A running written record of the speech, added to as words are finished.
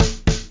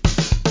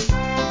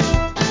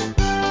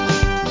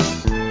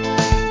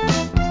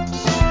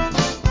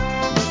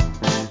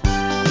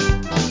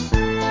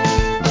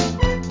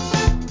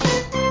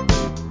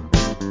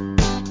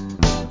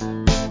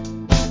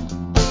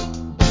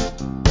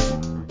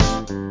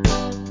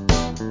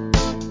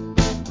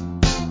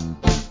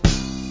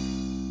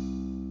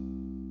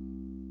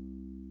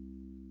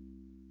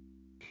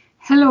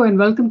and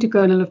welcome to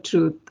Kernel of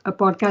Truth, a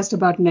podcast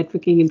about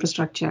networking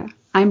infrastructure.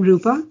 I'm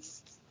Rupa.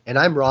 And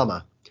I'm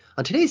Rama.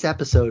 On today's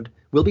episode,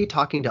 we'll be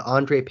talking to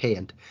Andre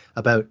Payant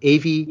about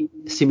AV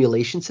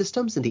simulation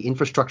systems and the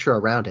infrastructure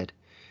around it.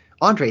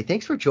 Andre,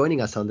 thanks for joining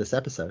us on this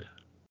episode.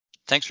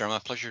 Thanks, Rama.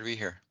 Pleasure to be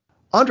here.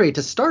 Andre,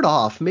 to start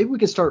off, maybe we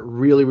can start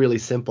really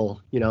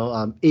simple.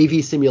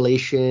 AV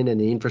simulation and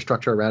the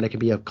infrastructure around it can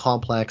be a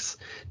complex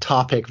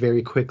topic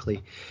very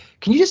quickly.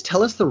 Can you just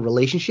tell us the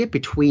relationship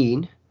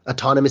between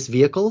autonomous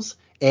vehicles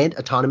and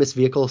autonomous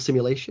vehicle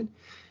simulation?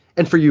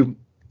 And for you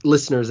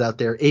listeners out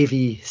there,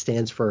 AV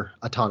stands for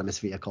autonomous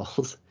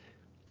vehicles.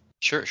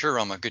 Sure,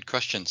 Rama. Good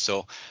question.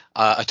 So,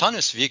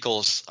 autonomous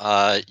vehicles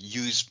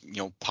use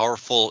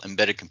powerful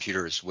embedded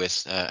computers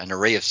with an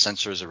array of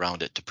sensors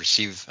around it to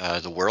perceive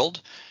the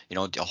world,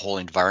 the whole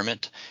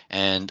environment,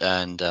 and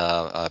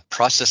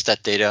process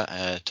that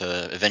data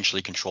to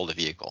eventually control the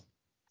vehicle,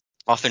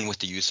 often with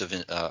the use of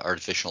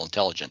artificial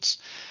intelligence.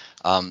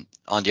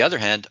 On the other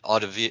hand,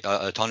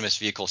 autonomous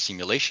vehicle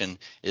simulation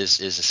is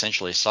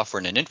essentially software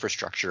and an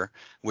infrastructure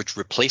which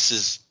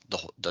replaces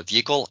the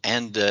vehicle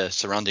and the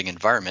surrounding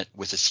environment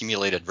with a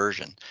simulated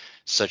version,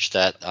 such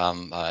that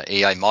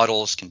AI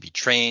models can be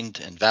trained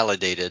and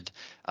validated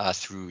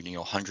through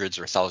hundreds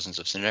or thousands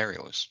of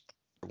scenarios.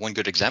 One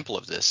good example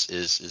of this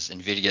is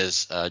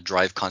NVIDIA's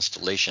Drive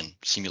Constellation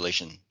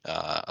simulation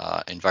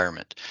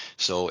environment.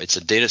 So it's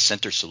a data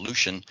center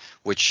solution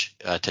which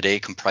today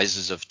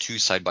comprises of two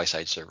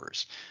side-by-side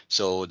servers.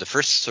 So the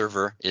first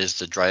server is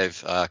the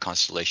Drive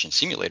Constellation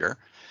simulator,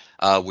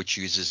 which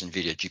uses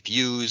NVIDIA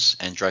GPUs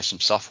and drives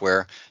some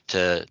software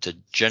to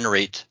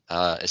generate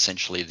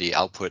essentially the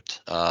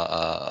output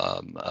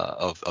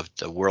of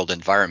the world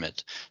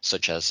environment,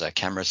 such as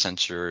camera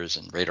sensors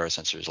and radar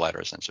sensors,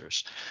 LiDAR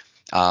sensors.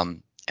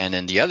 And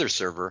in the other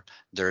server,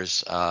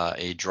 there's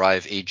a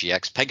Drive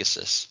AGX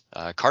Pegasus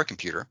car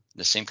computer,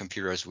 the same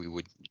computer as we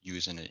would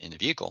use in a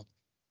vehicle,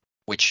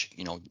 which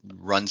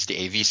runs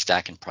the AV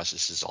stack and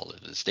processes all of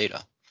this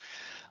data.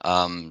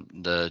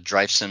 The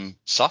DriveSim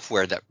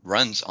software that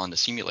runs on the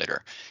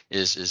simulator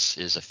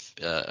is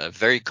a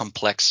very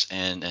complex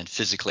and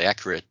physically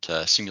accurate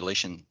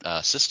simulation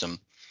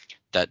system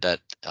that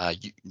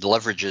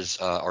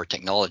leverages our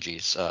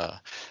technologies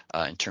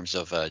in terms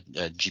of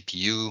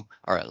GPU,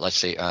 or let's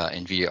say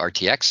NVIDIA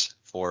RTX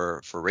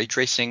for ray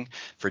tracing,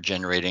 for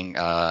generating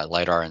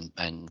LiDAR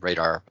and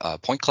radar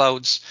point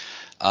clouds.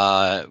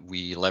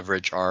 We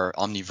leverage our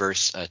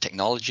Omniverse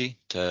technology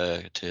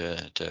to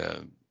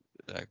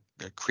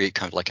create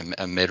kind of like a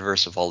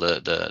metaverse of all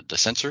the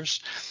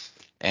sensors.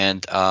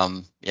 And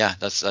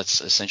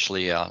that's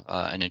essentially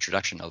an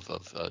introduction of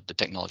the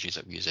technologies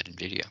that we use at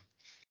NVIDIA.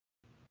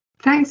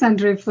 Thanks,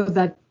 Andre, for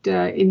that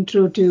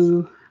intro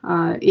to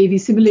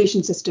AV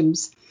simulation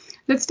systems.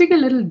 Let's dig a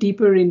little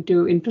deeper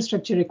into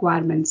infrastructure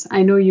requirements.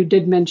 I know you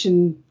did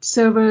mention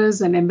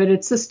servers and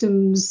embedded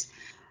systems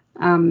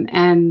and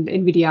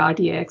NVIDIA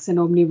RTX and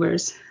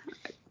Omniverse.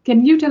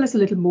 Can you tell us a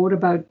little more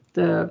about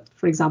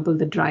for example,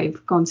 the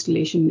Drive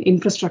Constellation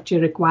infrastructure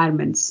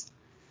requirements?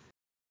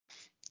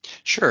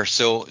 Sure.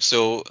 So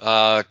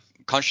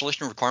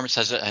Constellation requirements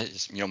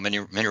has many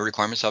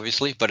requirements,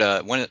 obviously,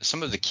 but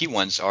some of the key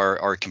ones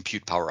are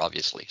compute power,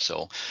 obviously.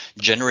 So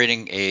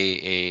generating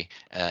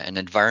an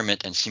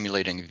environment and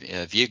simulating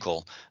a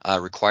vehicle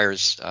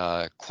requires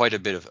quite a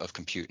bit of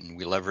compute, and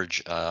we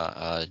leverage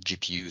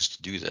GPUs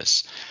to do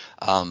this.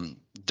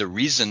 The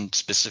reason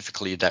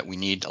specifically that we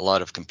need a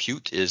lot of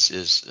compute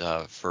is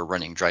for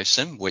running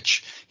DriveSim,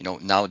 which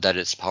now that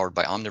it's powered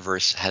by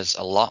Omniverse has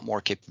a lot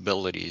more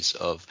capabilities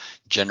of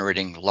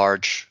generating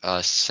large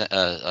sets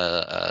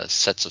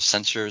of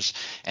sensors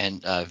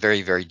and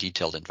very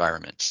detailed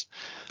environments.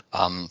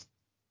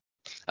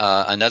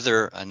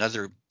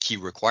 Another key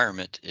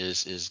requirement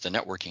is the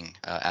networking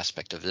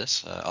aspect of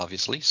this,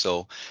 obviously.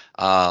 So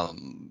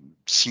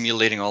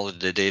simulating all of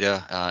the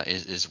data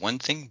is one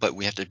thing, but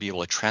we have to be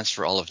able to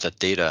transfer all of that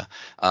data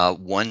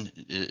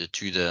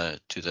to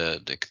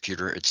the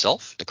computer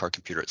itself, the car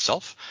computer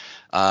itself,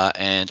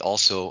 and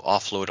also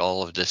offload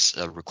all of this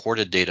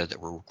recorded data that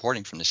we're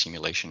recording from the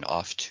simulation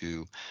off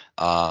to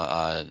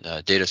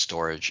data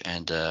storage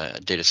and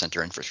data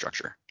center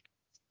infrastructure.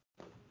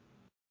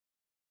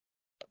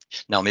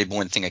 Now, maybe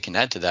one thing I can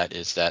add to that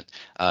is that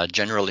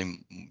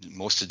generally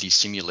most of these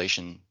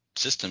simulation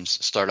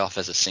systems start off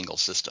as a single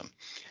system.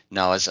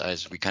 Now,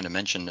 as we kind of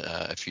mentioned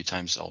a few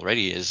times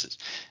already, is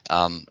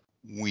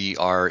we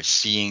are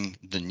seeing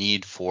the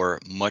need for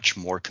much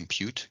more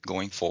compute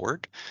going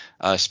forward,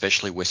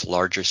 especially with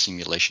larger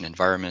simulation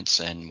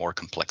environments and more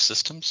complex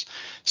systems.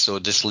 So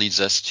this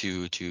leads us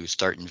to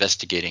start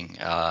investigating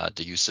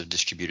the use of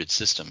distributed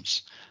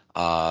systems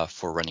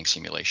for running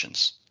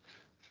simulations.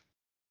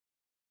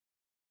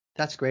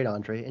 That's great,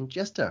 Andre. And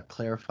just to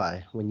clarify,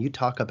 when you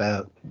talk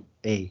about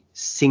a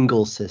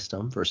single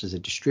system versus a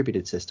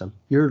distributed system,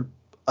 you're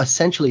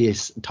essentially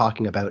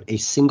talking about a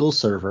single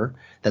server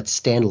that's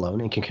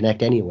standalone and can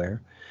connect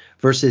anywhere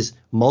versus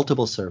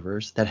multiple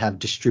servers that have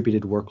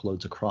distributed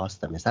workloads across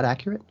them. Is that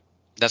accurate?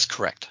 That's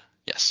correct.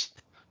 Yes.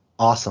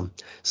 Awesome.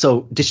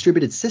 So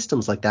distributed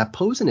systems like that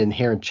pose an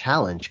inherent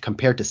challenge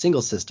compared to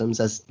single systems,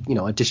 as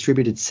a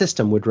distributed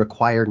system would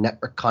require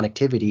network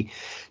connectivity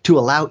to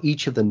allow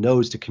each of the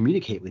nodes to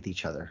communicate with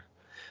each other.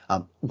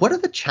 What are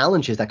the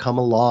challenges that come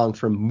along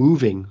from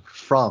moving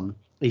from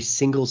a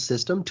single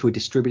system to a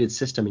distributed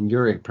system in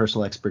your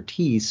personal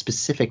expertise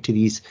specific to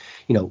these,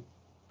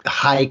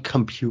 high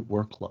compute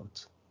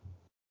workloads?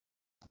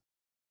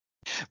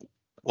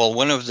 Well,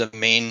 one of the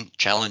main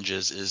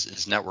challenges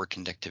is network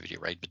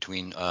connectivity, right,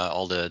 between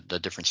all the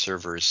different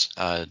servers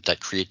that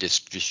create this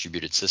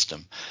distributed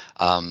system,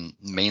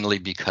 mainly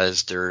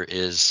because there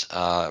is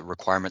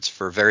requirements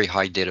for very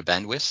high data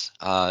bandwidth,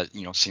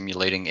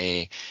 simulating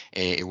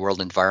a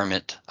world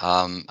environment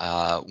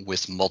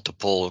with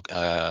multiple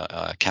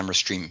camera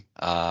stream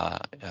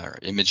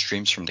image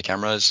streams from the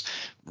cameras,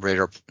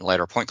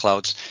 lidar point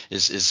clouds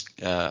is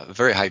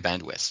very high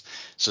bandwidth.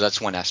 So that's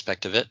one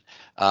aspect of it.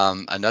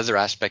 Another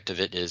aspect of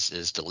it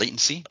is the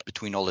latency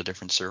between all the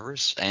different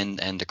servers and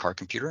the car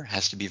computer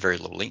has to be very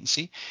low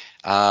latency.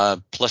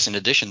 Plus, in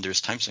addition, there's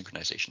time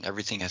synchronization.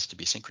 Everything has to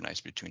be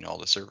synchronized between all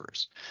the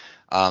servers.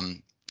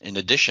 In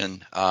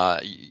addition,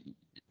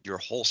 your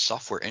whole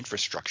software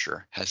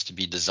infrastructure has to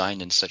be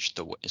designed in such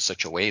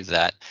a way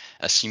that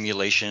a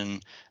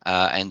simulation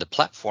and the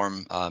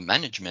platform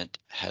management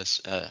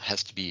has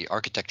to be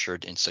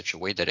architectured in such a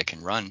way that it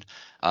can run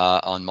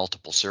on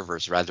multiple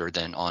servers rather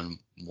than on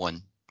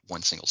one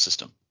single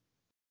system.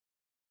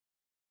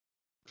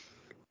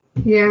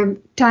 Yeah,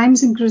 time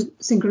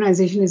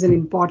synchronization is an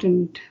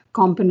important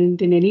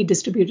component in any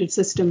distributed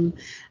system.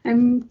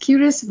 I'm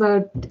curious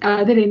about,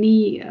 are there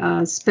any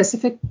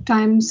specific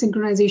time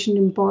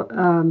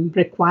synchronization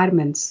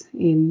requirements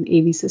in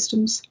AV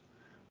systems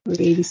or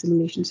AV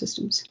simulation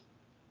systems?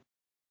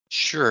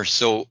 Sure.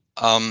 So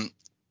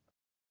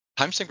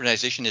time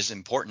synchronization is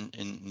important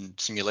in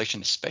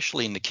simulation,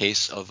 especially in the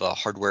case of a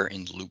hardware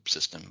in loop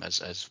system,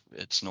 as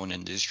it's known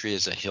in the industry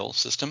as a Hill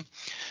system,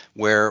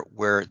 where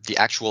the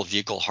actual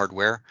vehicle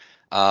hardware,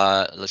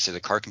 let's say the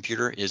car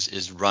computer,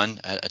 is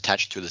run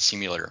attached to the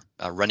simulator,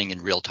 running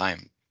in real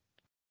time.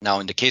 Now,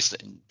 in the case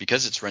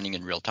because it's running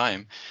in real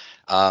time,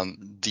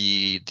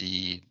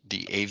 the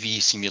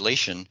AV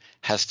simulation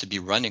has to be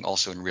running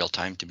also in real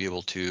time to be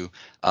able to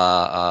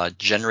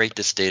generate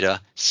this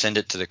data, send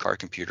it to the car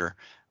computer,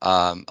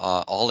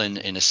 all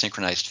in a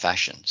synchronized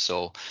fashion.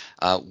 So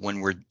when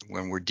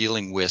we're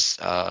dealing with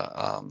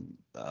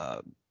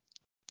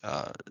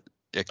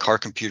a car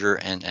computer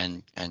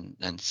and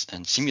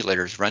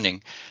simulators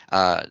running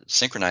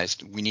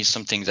synchronized, we need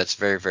something that's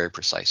very, very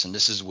precise. And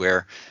this is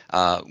where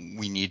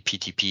we need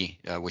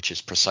PTP, which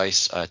is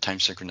precise time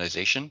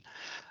synchronization,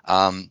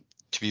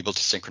 to be able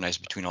to synchronize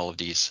between all of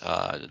these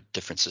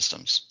different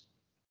systems.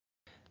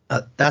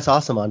 That's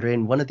awesome, Andre.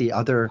 And one of the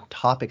other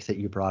topics that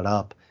you brought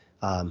up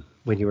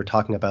when you were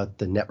talking about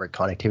the network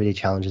connectivity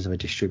challenges of a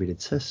distributed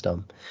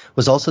system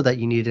was also that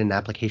you needed an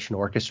application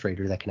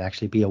orchestrator that can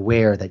actually be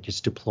aware that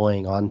just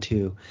deploying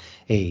onto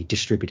a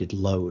distributed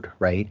load,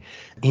 right?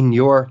 In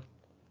your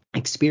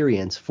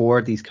experience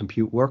for these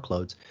compute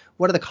workloads,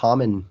 what are the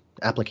common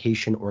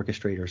application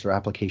orchestrators or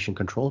application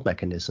control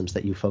mechanisms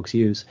that you folks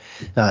use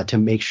to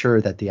make sure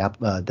that the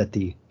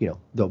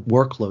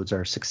workloads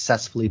are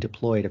successfully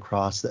deployed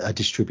across a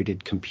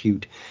distributed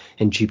compute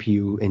and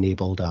GPU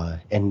enabled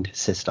end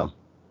system?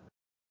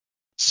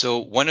 So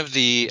one of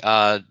the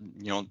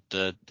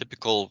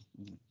typical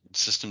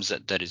systems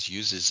that is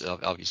used is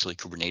obviously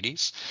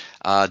Kubernetes.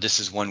 This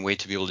is one way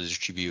to be able to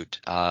distribute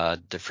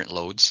different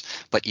loads.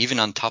 But even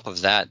on top of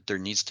that, there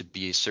needs to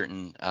be a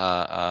certain,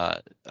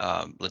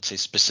 let's say,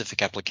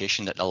 specific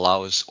application that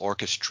allows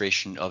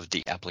orchestration of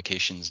the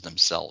applications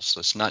themselves. So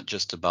it's not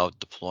just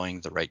about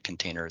deploying the right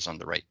containers on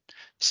the right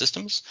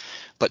systems,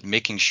 but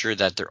making sure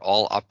that they're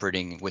all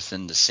operating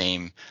within the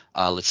same,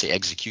 let's say,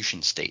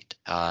 execution state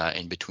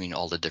in between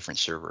all the different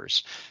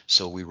servers.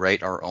 So we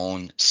write our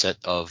own set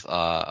of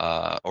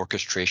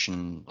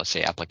orchestration, let's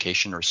say,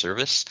 application or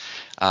service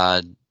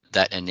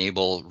that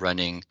enable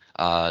running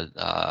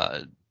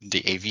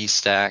the AV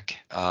stack,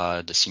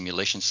 the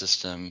simulation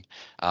system,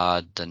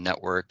 the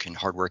network and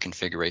hardware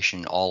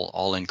configuration,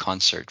 all in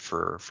concert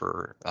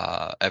for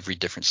every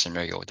different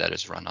scenario that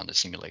is run on the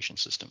simulation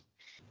system.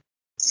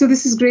 So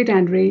this is great,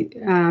 Andre.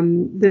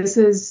 This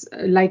is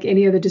like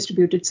any other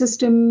distributed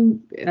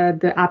system.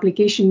 The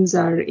applications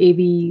are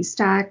AV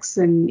stacks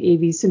and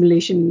AV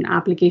simulation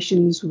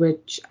applications,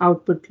 which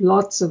output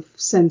lots of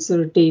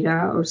sensor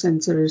data or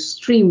sensor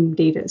stream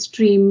data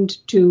streamed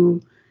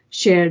to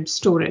shared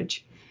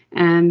storage.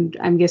 And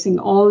I'm guessing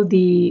all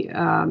the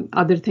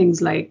other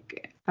things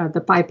like the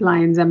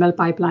pipelines, ML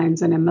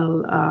pipelines and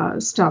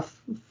ML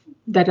stuff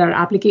that are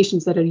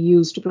applications that are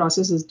used to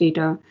process this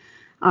data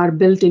are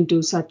built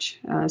into such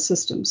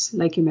systems,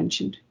 like you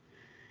mentioned.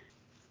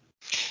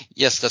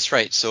 Yes, that's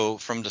right. So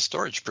from the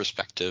storage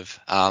perspective,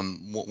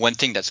 one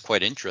thing that's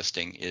quite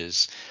interesting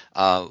is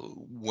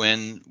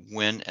when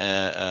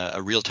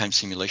a real-time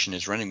simulation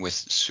is running with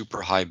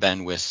super high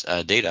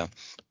bandwidth data,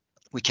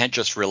 we can't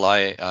just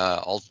rely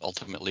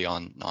ultimately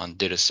on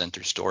data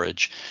center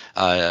storage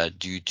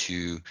due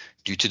to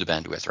the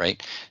bandwidth,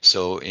 right?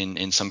 So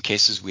in some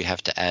cases we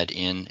have to add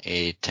in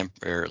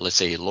or let's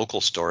say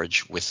local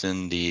storage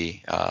within the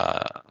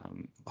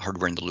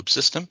hardware in the loop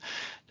system,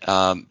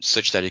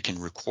 such that it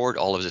can record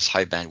all of this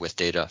high bandwidth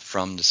data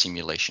from the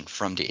simulation,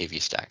 from the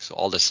AV stack, so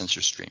all the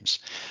sensor streams.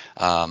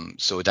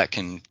 So that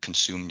can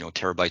consume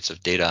terabytes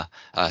of data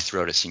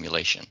throughout a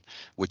simulation,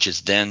 which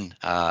is then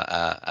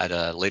at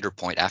a later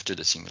point after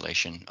the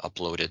simulation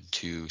uploaded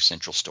to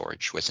central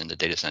storage within the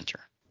data center.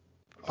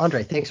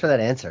 Andre, thanks for that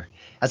answer.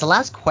 As a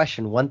last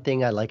question, one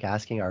thing I like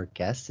asking our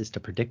guests is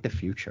to predict the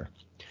future.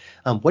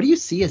 What do you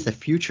see as the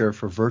future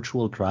for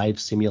virtual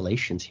drive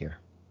simulations here?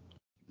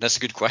 That's a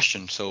good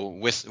question. So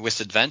with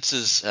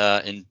advances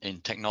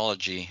in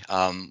technology,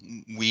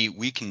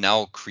 we can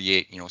now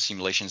create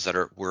simulations that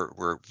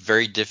were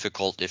very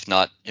difficult, if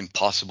not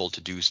impossible,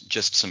 to do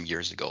just some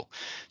years ago.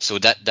 So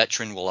that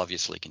trend will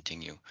obviously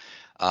continue.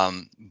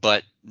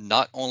 But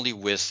not only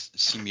with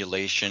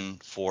simulation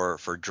for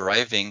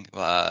driving,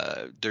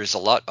 there's a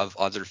lot of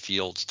other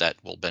fields that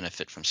will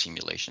benefit from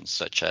simulations,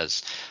 such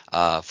as,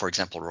 for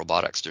example,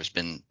 robotics. There's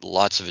been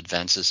lots of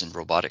advances in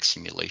robotic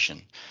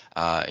simulation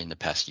in the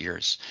past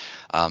years.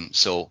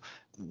 So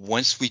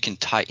once we can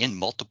tie in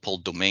multiple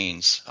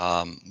domains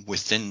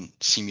within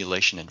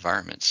simulation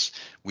environments,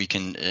 we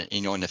can,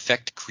 in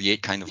effect,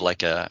 create kind of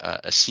like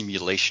a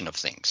simulation of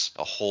things,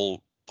 a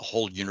whole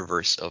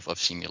universe of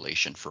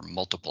simulation for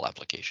multiple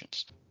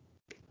applications.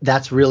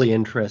 That's really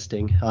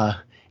interesting.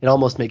 It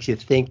almost makes you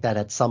think that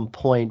at some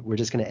point we're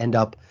just going to end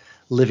up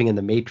living in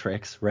the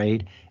Matrix,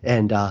 right?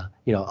 And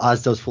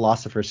as those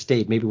philosophers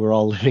state, maybe we're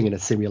all living in a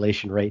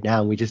simulation right now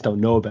and we just don't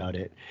know about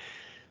it.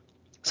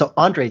 So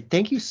Andre,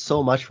 thank you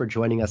so much for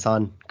joining us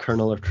on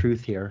Kernel of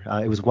Truth here.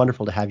 It was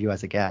wonderful to have you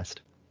as a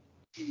guest.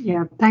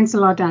 Yeah, thanks a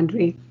lot,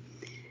 Andre.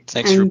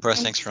 Thanks, Rupa.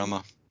 Thanks,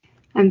 Rama.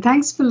 And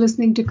thanks for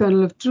listening to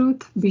Kernel of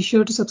Truth. Be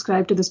sure to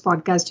subscribe to this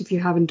podcast if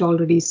you haven't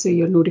already, so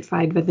you're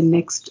notified when the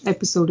next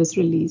episode is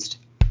released.